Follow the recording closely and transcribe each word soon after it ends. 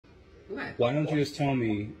What? Why don't you just tell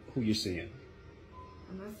me who you're seeing?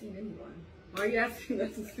 I'm not seeing anyone. Why are you asking?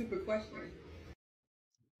 That's a stupid question.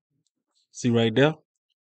 See right there?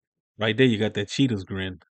 Right there, you got that cheetah's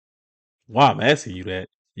grin. Why I'm asking you that?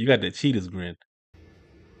 You got that cheetah's grin.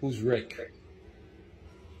 Who's Rick?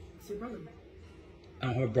 It's your brother. I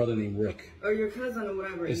don't have a brother named Rick. Or your cousin or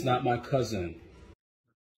whatever. It's not my cousin.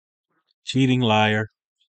 Cheating liar.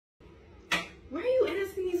 Why are you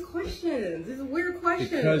asking these questions? These are weird questions.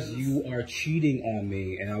 Because you are cheating on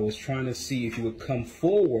me, and I was trying to see if you would come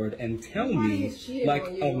forward and tell me like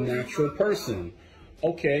a natural person.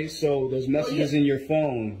 Okay, so those messages in your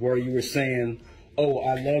phone where you were saying, "Oh,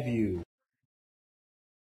 I love you."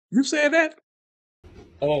 You said that?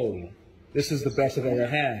 Oh, this is the best I've ever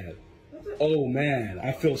had. Oh man,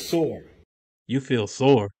 I feel sore. You feel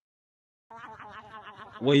sore.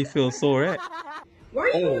 Where you feel sore at? Why are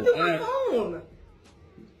you going through my phone?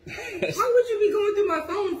 Why would you be going through my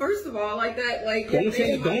phone, first of all, like that? Like Don't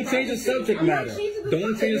change the subject matter.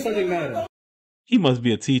 Don't change the subject matter. He must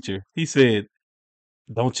be a teacher. He said,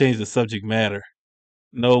 don't change the subject matter.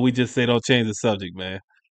 No, we just say don't change the subject, man.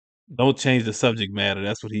 Don't change the subject matter.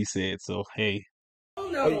 That's what he said. So, hey. Oh,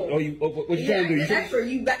 no. What you trying to do?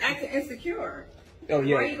 You acting insecure. Oh,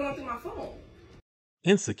 yeah. Why are you going through my phone?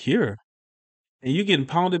 Insecure? And you getting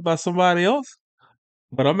pounded by somebody else?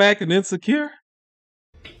 But I'm acting insecure?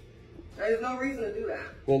 There's no reason to do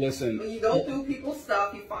that. Well, listen. When you go through people's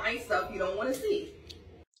stuff, you find stuff you don't want to see.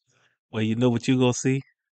 Well, you know what you gonna see?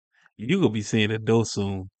 You gonna be seeing that dough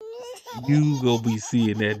soon. You gonna be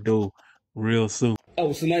seeing that dough real soon.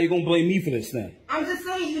 Oh, so now you're gonna blame me for this thing? I'm just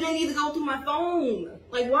saying you didn't need to go through my phone.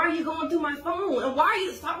 Like, why are you going through my phone? And why are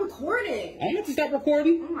you stop recording? I'm going to stop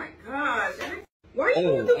recording. Oh my gosh. Why are you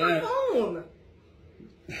going through my phone?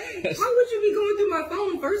 Why would you be going through my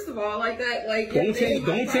phone, first of all, like that? Like, don't change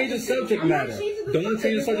the subject matter. Don't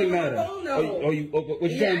change the subject matter. What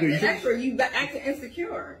you trying to do? You acting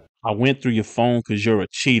insecure. I went through your phone because you're a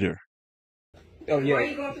cheater. Oh, yeah. Why are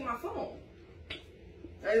you going through my phone?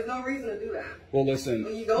 There's no reason to do that. Well, listen.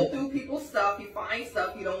 When you go through people's stuff, you find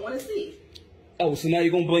stuff you don't want to see. Oh, so now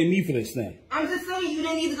you're going to blame me for this thing? I'm just saying you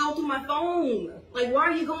didn't need to go through my phone. Like, why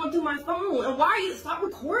are you going through my phone? And why are you stop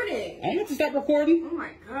recording? I'm going to stop recording. Oh my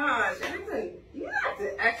gosh, you're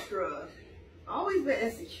acting extra. Always been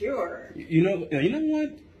insecure. You know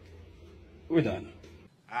what? We're done.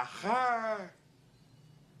 Aha!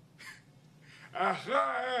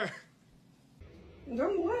 Aha!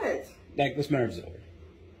 Done what? Like, this marriage is over.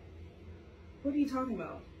 What are you talking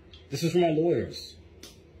about? This is from my lawyers.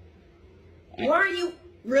 Why are you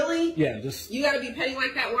really? Yeah, just. You gotta be petty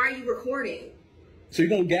like that. Why are you recording? So you're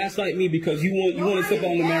gonna gaslight me because you want to step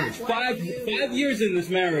on the marriage. Five years in this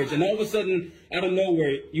marriage, and all of a sudden, out of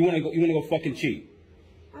nowhere, you wanna go fucking cheat.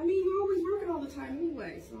 I mean, you're always working all the time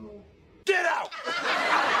anyway, so. Get out!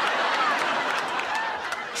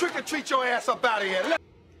 Trick or treat your ass up out of here.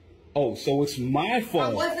 Oh, so it's my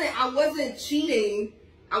fault. I wasn't cheating.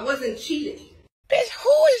 I wasn't cheating. Bitch,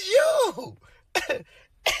 who is you?